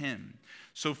trust in him.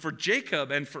 So for Jacob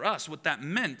and for us, what that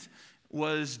meant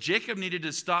was Jacob needed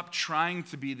to stop trying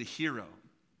to be the hero.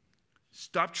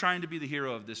 Stop trying to be the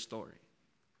hero of this story.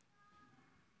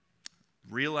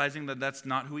 Realizing that that's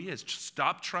not who he is. Just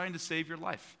stop trying to save your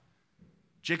life.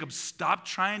 Jacob, stop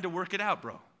trying to work it out,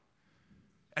 bro.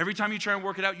 Every time you try and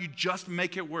work it out, you just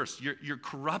make it worse. You're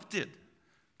corrupted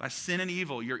by sin and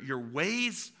evil. Your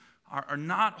ways are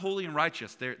not holy and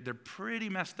righteous. They're pretty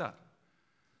messed up.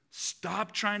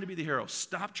 Stop trying to be the hero.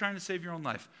 Stop trying to save your own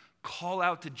life. Call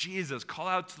out to Jesus. Call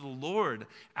out to the Lord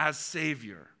as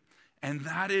Savior. And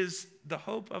that is the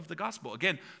hope of the gospel.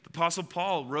 Again, the Apostle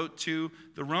Paul wrote to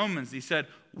the Romans. He said,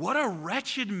 "What a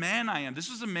wretched man I am." This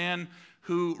was a man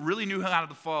who really knew how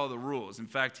to follow the rules. In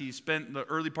fact, he spent the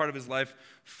early part of his life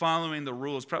following the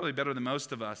rules, probably better than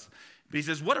most of us. But he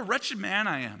says, "What a wretched man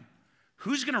I am.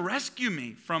 Who's going to rescue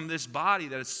me from this body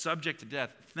that is subject to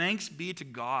death? Thanks be to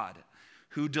God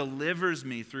who delivers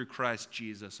me through Christ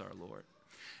Jesus our Lord."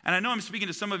 And I know I'm speaking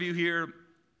to some of you here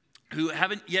who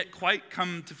haven't yet quite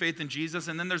come to faith in Jesus,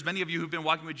 and then there's many of you who've been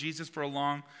walking with Jesus for a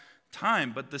long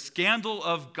time, but the scandal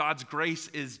of God's grace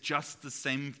is just the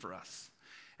same for us.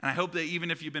 And I hope that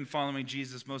even if you've been following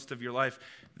Jesus most of your life,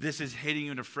 this is hitting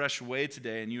you in a fresh way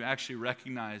today, and you actually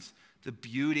recognize the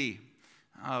beauty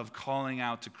of calling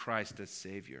out to Christ as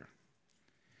Savior.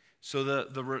 So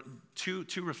the two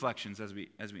reflections as we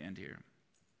end here.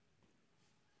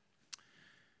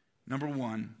 Number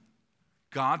one,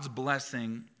 God's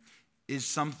blessing is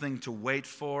something to wait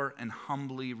for and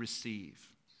humbly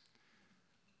receive,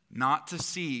 not to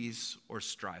seize or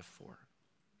strive for.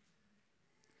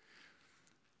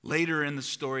 Later in the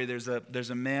story, there's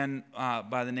a man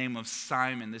by the name of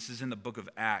Simon. This is in the book of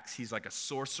Acts. He's like a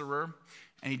sorcerer,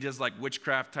 and he does like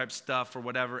witchcraft type stuff or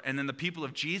whatever. And then the people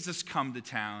of Jesus come to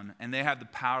town, and they have the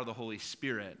power of the Holy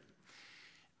Spirit.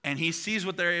 And he sees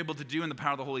what they're able to do in the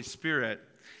power of the Holy Spirit.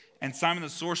 And Simon the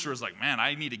sorcerer is like, man,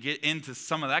 I need to get into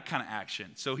some of that kind of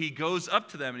action. So he goes up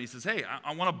to them and he says, hey,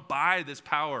 I want to buy this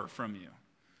power from you.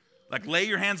 Like, lay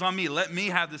your hands on me. Let me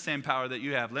have the same power that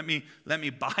you have. Let me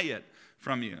buy it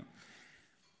from you.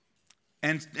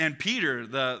 And Peter,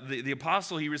 the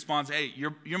apostle, he responds, hey,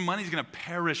 your money's going to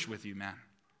perish with you, man.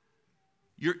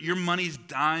 Your money's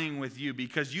dying with you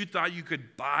because you thought you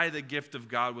could buy the gift of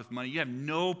God with money. You have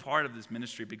no part of this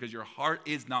ministry because your heart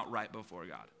is not right before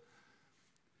God.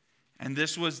 And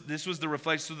this was the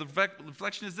reflection. So the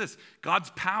reflection is this: God's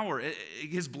power,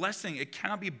 his blessing, it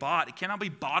cannot be bought. It cannot be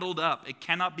bottled up. It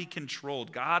cannot be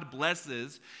controlled. God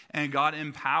blesses and God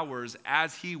empowers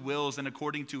as he wills and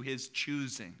according to his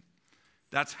choosing.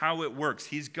 That's how it works.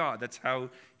 He's God. That's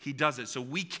how he does it. So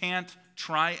we can't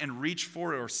try and reach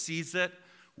for it or seize it.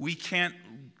 We can't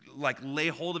lay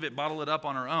hold of it, bottle it up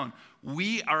on our own.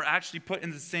 We are actually put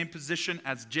in the same position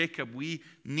as Jacob. We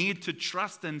need to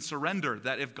trust and surrender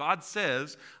that if God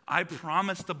says, I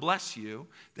promise to bless you,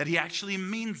 that he actually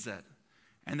means it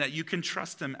and that you can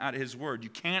trust him at his word. You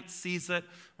can't seize it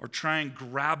or try and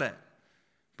grab it,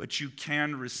 but you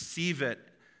can receive it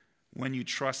when you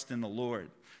trust in the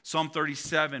Lord. Psalm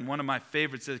 37, one of my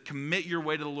favorites, says, commit your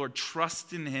way to the Lord,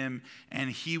 trust in him,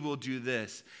 and he will do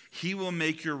this. He will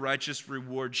make your righteous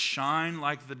reward shine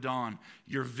like the dawn,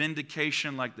 your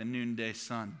vindication like the noonday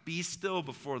sun. Be still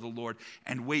before the Lord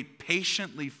and wait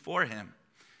patiently for him.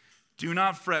 Do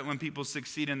not fret when people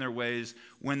succeed in their ways,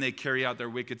 when they carry out their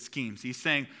wicked schemes. He's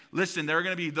saying, listen, there are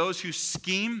going to be those who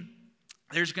scheme.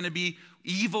 There's going to be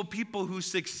evil people who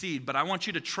succeed, but I want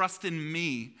you to trust in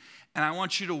me. And I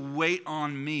want you to wait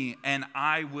on me, and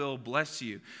I will bless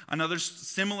you. Another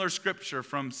similar scripture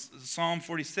from Psalm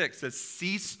 46 says,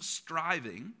 cease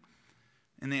striving,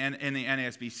 in the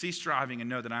NASB, cease striving and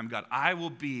know that I'm God. I will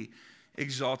be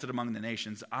exalted among the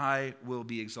nations. I will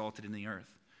be exalted in the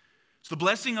earth. So the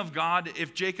blessing of God,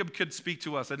 if Jacob could speak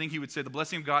to us, I think he would say the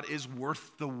blessing of God is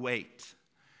worth the wait.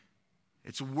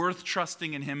 It's worth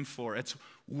trusting in him for. It's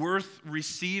worth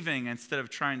receiving instead of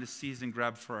trying to seize and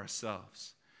grab for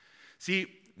ourselves. See,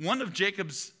 one of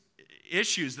Jacob's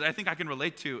issues that I think I can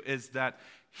relate to is that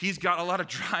he's got a lot of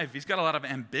drive. He's got a lot of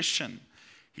ambition.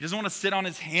 He doesn't want to sit on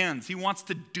his hands. He wants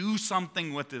to do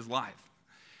something with his life.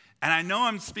 And I know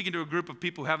I'm speaking to a group of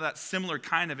people who have that similar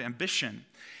kind of ambition.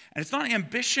 And it's not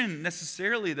ambition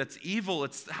necessarily that's evil.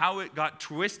 It's how it got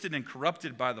twisted and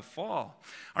corrupted by the fall.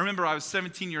 I remember I was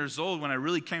 17 years old when I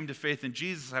really came to faith in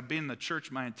Jesus. I've been in the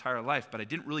church my entire life, but I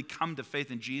didn't really come to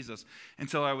faith in Jesus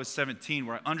until I was 17,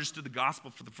 where I understood the gospel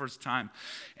for the first time.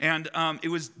 And it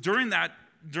was during that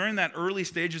early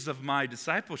stages of my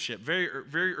discipleship, very,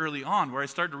 very early on, where I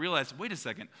started to realize, wait a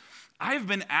second, I've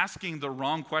been asking the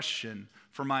wrong question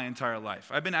for my entire life.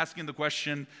 I've been asking the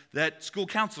question that school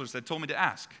counselors had told me to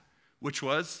ask, which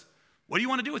was, what do you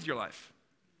want to do with your life?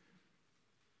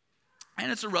 And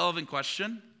it's a relevant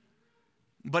question,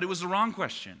 but it was the wrong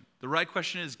question. The right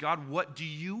question is, God, what do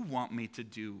you want me to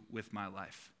do with my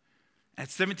life? At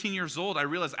 17 years old, I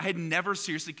realized I had never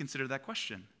seriously considered that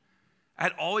question. I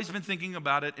had always been thinking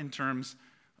about it in terms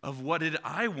of what did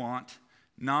I want,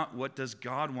 not what does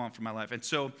God want for my life. And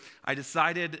so I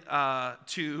decided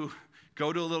to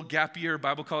go to a little gap year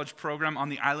Bible college program on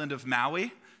the island of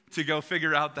Maui to go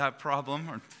figure out that problem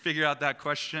or figure out that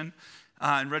question.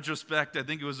 In retrospect, I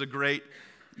think it was a great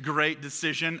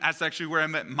decision. That's actually where I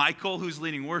met Michael, who's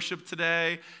leading worship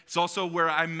today. It's also where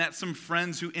I met some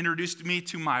friends who introduced me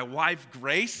to my wife,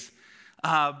 Grace,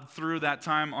 through that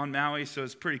time on Maui. So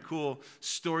it's a pretty cool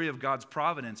story of God's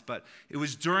providence. But it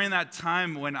was during that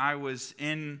time when I was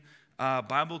in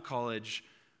Bible college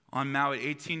on Maui,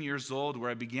 18 years old,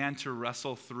 where I began to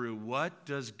wrestle through, what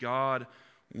does God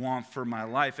want for my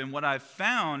life? And what I've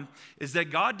found is that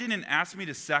God didn't ask me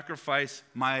to sacrifice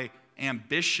my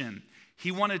ambition.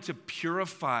 He wanted to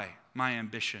purify my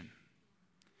ambition.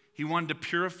 He wanted to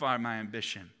purify my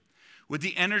ambition. With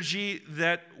the energy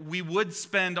that we would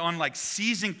spend on like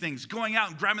seizing things, going out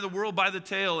and grabbing the world by the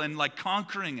tail and like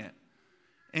conquering it.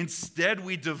 Instead,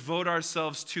 we devote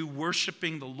ourselves to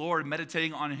worshiping the Lord,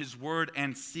 meditating on his word,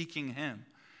 and seeking him.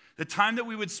 The time that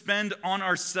we would spend on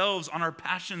ourselves, on our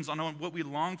passions, on what we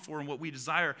long for and what we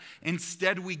desire,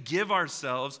 instead we give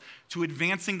ourselves to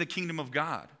advancing the kingdom of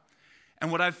God.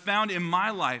 And what I've found in my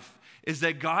life is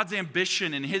that God's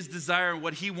ambition and his desire,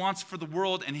 what he wants for the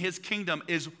world and his kingdom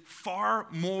is far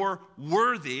more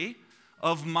worthy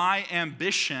of my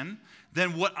ambition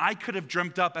than what I could have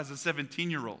dreamt up as a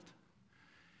 17-year-old.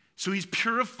 So he's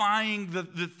purifying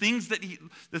the things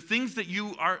that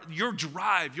you are, your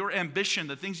drive, your ambition,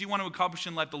 the things you want to accomplish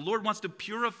in life. The Lord wants to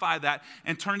purify that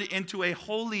and turn it into a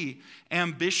holy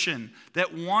ambition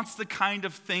that wants the kind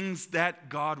of things that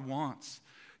God wants.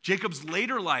 Jacob's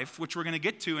later life, which we're going to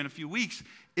get to in a few weeks,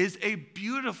 is a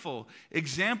beautiful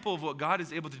example of what God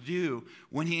is able to do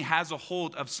when he has a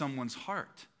hold of someone's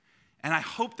heart. And I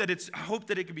hope that it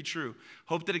can be true.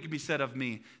 Hope that it can be said of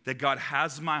me that God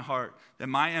has my heart, that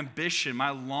my ambition,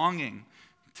 my longing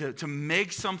to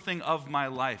make something of my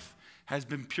life has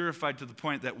been purified to the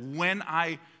point that when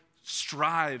I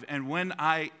strive and when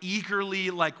I eagerly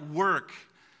work,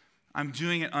 I'm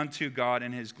doing it unto God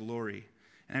and his glory.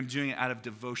 And I'm doing it out of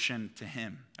devotion to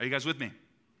him. Are you guys with me?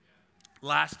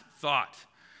 Last thought.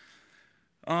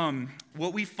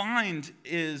 What we find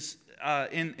is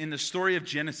in the story of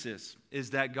Genesis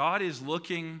is that God is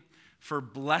looking for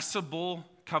blessable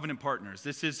covenant partners.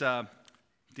 This is a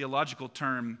theological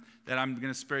term that I'm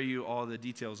going to spare you all the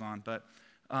details on,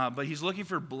 but he's looking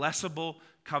for blessable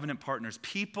covenant partners,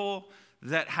 people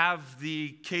that have the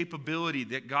capability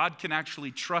that God can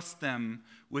actually trust them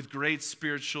with great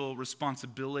spiritual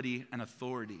responsibility and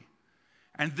authority.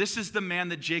 And this is the man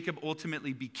that Jacob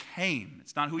ultimately became.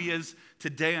 It's not who he is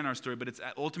today in our story, but it's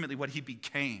ultimately what he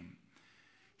became.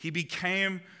 He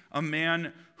became a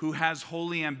man who has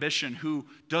holy ambition, who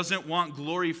doesn't want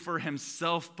glory for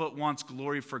himself, but wants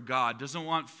glory for God. Doesn't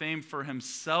want fame for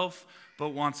himself, but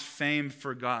wants fame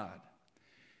for God.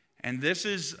 And this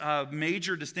is a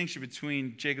major distinction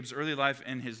between Jacob's early life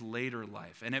and his later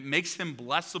life. And it makes him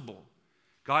blessable.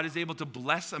 God is able to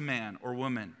bless a man or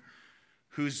woman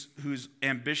whose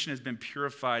ambition has been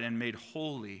purified and made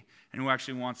holy, and who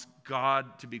actually wants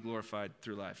God to be glorified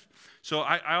through life. So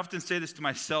I often say this to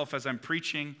myself as I'm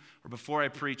preaching or before I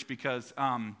preach, because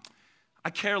I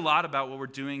care a lot about what we're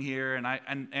doing here, and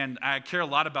I care a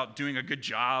lot about doing a good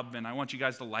job, and I want you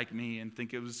guys to like me and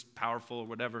think it was powerful or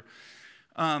whatever.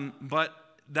 But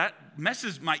that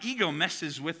my ego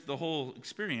messes with the whole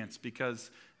experience, because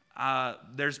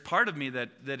there's part of me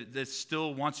that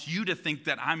still wants you to think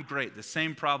that I'm great, the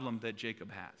same problem that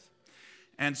Jacob has.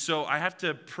 And so I have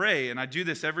to pray, and I do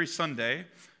this every Sunday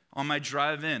on my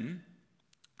drive in.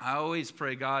 I always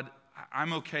pray, God,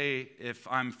 I'm okay if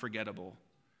I'm forgettable.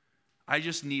 I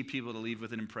just need people to leave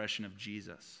with an impression of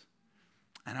Jesus.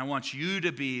 And I want you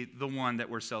to be the one that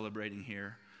we're celebrating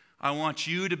here. I want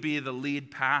you to be the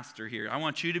lead pastor here. I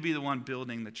want you to be the one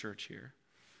building the church here.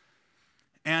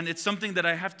 And it's something that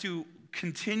I have to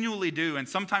continually do. And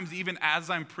sometimes even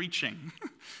as I'm preaching,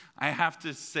 I have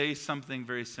to say something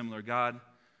very similar. God,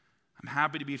 I'm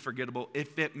happy to be forgettable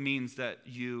if it means that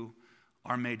you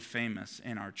are made famous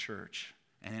in our church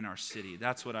and in our city.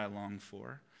 That's what I long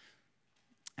for.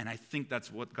 And I think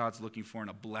that's what God's looking for in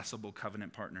a blessable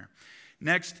covenant partner.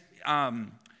 Next, the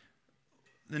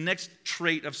next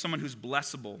trait of someone who's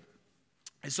blessable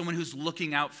is someone who's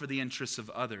looking out for the interests of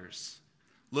others.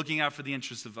 Looking out for the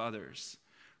interests of others,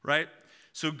 right?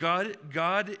 So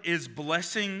God is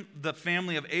blessing the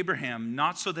family of Abraham,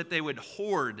 not so that they would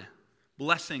hoard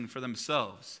blessing for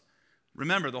themselves.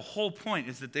 Remember, the whole point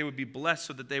is that they would be blessed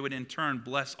so that they would in turn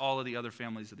bless all of the other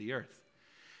families of the earth.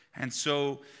 And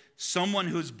so someone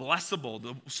who's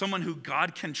blessable, someone who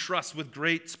God can trust with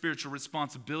great spiritual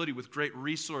responsibility, with great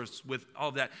resource, with all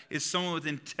of that, is someone with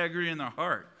integrity in their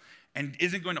heart and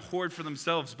isn't going to hoard for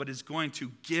themselves, but is going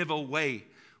to give away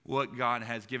what God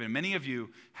has given. Many of you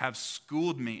have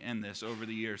schooled me in this over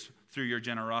the years through your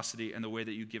generosity and the way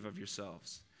that you give of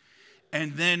yourselves.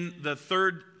 And then the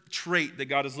third trait that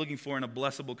God is looking for in a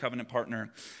blessable covenant partner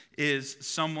is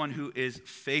someone who is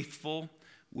faithful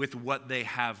with what they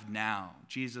have now.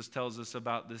 Jesus tells us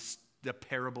about this, the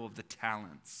parable of the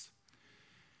talents.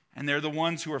 And they're the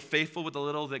ones who are faithful with the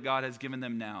little that God has given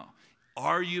them now.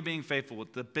 Are you being faithful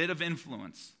with the bit of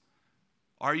influence?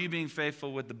 Are you being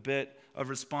faithful with the bit of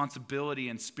responsibility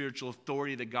and spiritual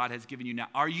authority that God has given you now?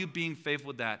 Are you being faithful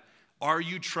with that? Are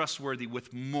you trustworthy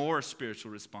with more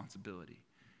spiritual responsibility?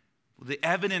 Well, the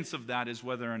evidence of that is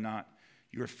whether or not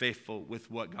you're faithful with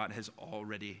what God has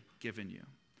already given you.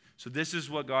 So this is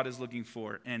what God is looking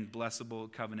for in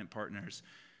blessable covenant partners.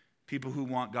 People who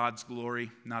want God's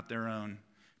glory, not their own.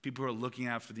 People who are looking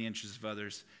out for the interests of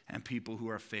others. And people who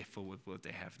are faithful with what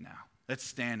they have now. Let's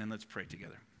stand and let's pray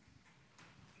together.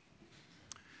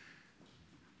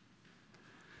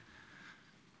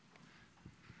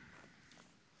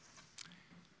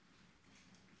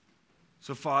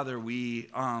 So Father, we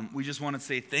just want to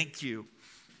say thank you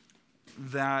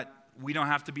that we don't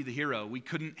have to be the hero. We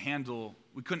couldn't handle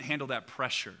that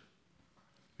pressure.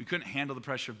 We couldn't handle the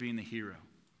pressure of being the hero.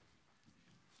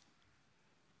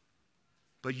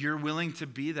 But you're willing to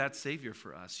be that savior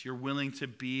for us. You're willing to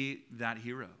be that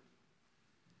hero.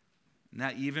 And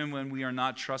that even when we are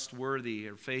not trustworthy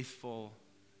or faithful,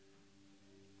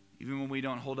 even when we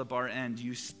don't hold up our end,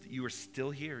 you are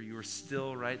still here. You are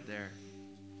still right there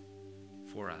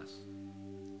for us.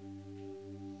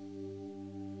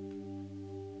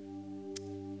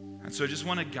 And so I just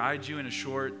want to guide you in a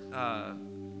short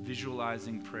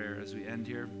visualizing prayer as we end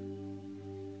here.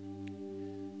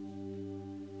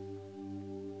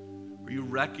 Where you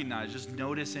recognize, just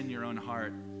notice in your own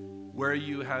heart where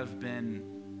you have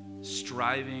been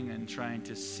striving and trying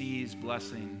to seize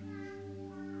blessing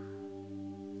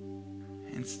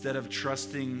instead of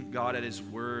trusting God at His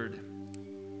word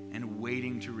and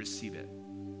waiting to receive it.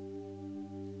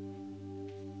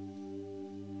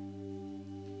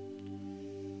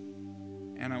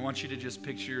 And I want you to just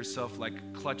picture yourself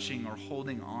like clutching or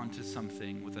holding on to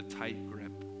something with a tight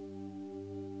grip.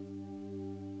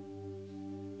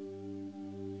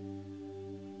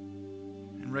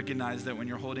 And recognize that when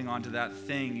you're holding on to that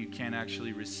thing, you can't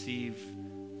actually receive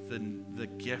the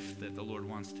gift that the Lord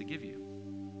wants to give you.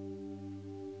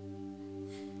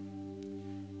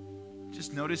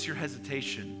 Just notice your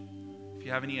hesitation. If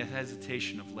you have any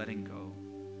hesitation of letting go.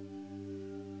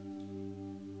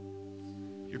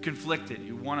 You're conflicted.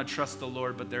 You want to trust the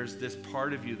Lord, but there's this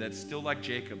part of you that's still like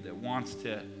Jacob that wants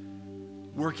to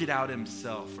work it out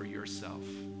himself or yourself.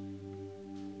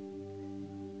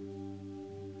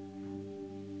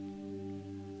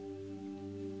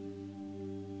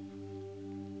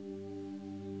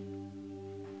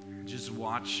 Just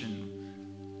watch and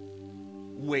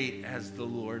wait as the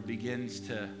Lord begins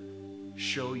to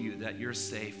show you that you're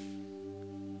safe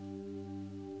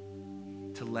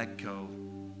to let go.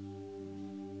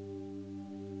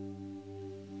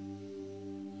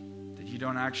 You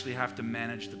don't actually have to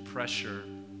manage the pressure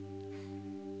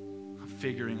of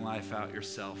figuring life out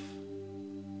yourself.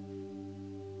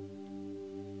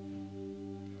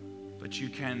 But you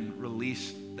can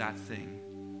release that thing.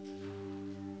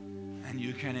 And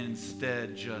you can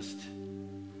instead just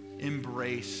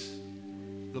embrace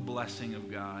the blessing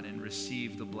of God and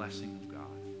receive the blessing of God.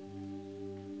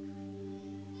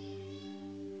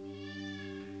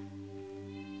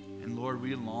 Lord,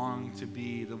 we long to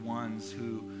be the ones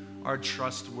who are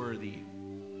trustworthy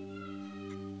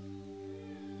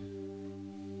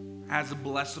as a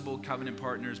blessable covenant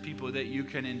partners, people that you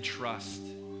can entrust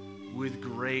with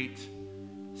great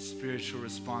spiritual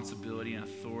responsibility and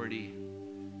authority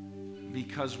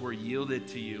because we're yielded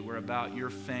to you. We're about your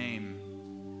fame.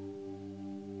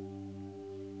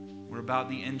 We're about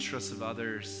the interests of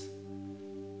others.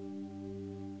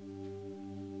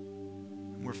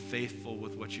 We're faithful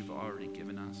with what you've already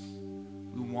given us.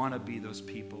 We want to be those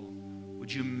people.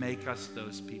 Would you make us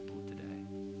those people today?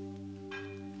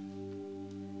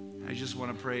 I just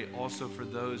want to pray also for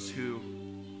those who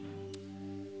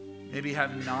maybe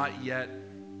have not yet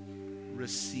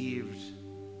received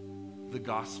the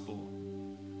gospel,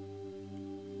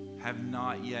 have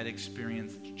not yet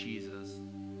experienced Jesus.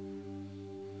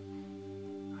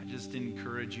 I just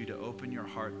encourage you to open your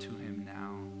heart to him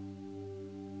now.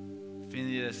 If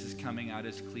any of this is coming out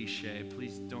as cliche,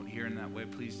 please don't hear it in that way.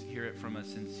 Please hear it from a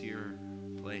sincere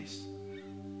place.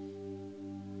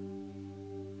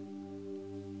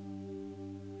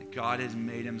 That God has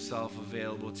made himself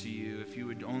available to you. If you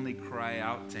would only cry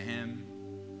out to him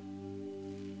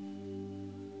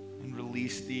and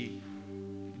release the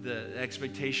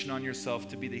expectation on yourself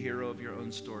to be the hero of your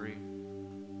own story,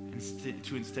 and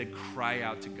to instead cry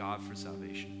out to God for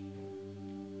salvation.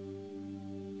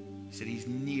 He said he's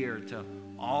near to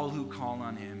all who call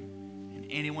on him, and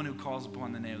anyone who calls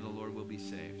upon the name of the Lord will be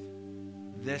saved.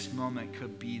 This moment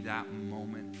could be that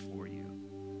moment for you.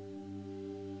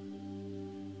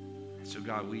 And so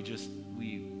God, we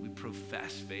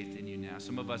profess faith in you now.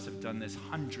 Some of us have done this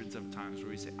hundreds of times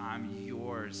where we say, I'm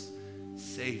yours,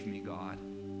 save me, God.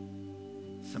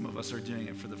 Some of us are doing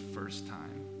it for the first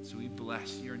time. So we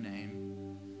bless your name.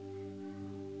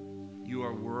 You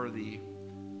are worthy.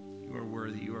 You are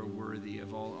worthy. You are worthy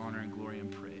of all honor and glory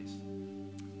and praise.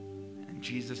 In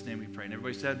Jesus' name we pray. And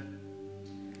everybody said,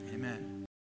 amen.